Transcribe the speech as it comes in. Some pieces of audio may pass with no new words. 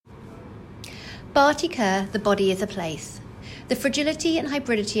Bharti Kher, The Body is a Place. The fragility and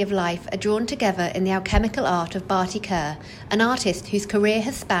hybridity of life are drawn together in the alchemical art of Bharti Kher, an artist whose career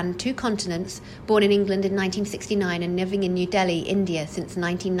has spanned 2 continents, born in England in 1969 and living in New Delhi, India since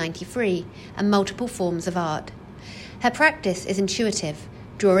 1993, and multiple forms of art. Her practice is intuitive,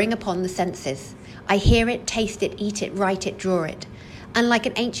 drawing upon the senses. I hear it, taste it, eat it, write it, draw it. Unlike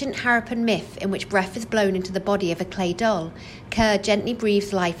an ancient Harappan myth in which breath is blown into the body of a clay doll, Kher gently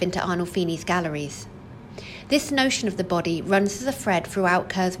breathes life into Arnolfini's galleries. This notion of the body runs as a thread throughout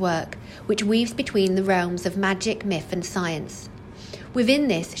Kher's work, which weaves between the realms of magic, myth and science. Within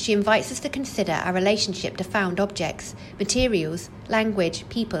this, she invites us to consider our relationship to found objects, materials, language,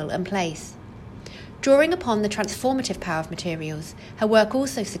 people and place. Drawing upon the transformative power of materials, her work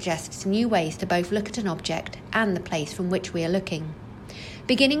also suggests new ways to both look at an object and the place from which we are looking.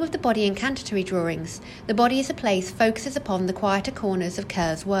 Beginning with the body incantatory drawings, The Body is a Place focuses upon the quieter corners of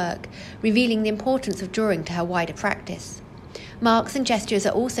Kher's work, revealing the importance of drawing to her wider practice. Marks and gestures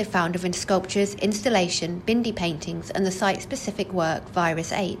are also found within sculptures, installation, bindi paintings and the site-specific work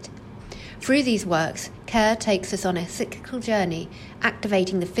Virus 8. Through these works, Kher takes us on a cyclical journey,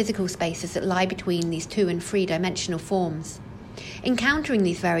 activating the physical spaces that lie between these 2- and 3-dimensional forms. Encountering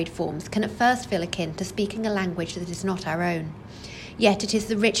these varied forms can at first feel akin to speaking a language that is not our own. Yet it is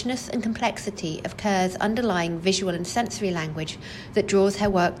the richness and complexity of Kher's underlying visual and sensory language that draws her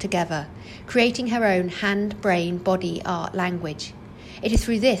work together, creating her own hand, brain, body, art language. It is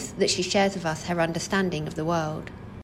through this that she shares with us her understanding of the world.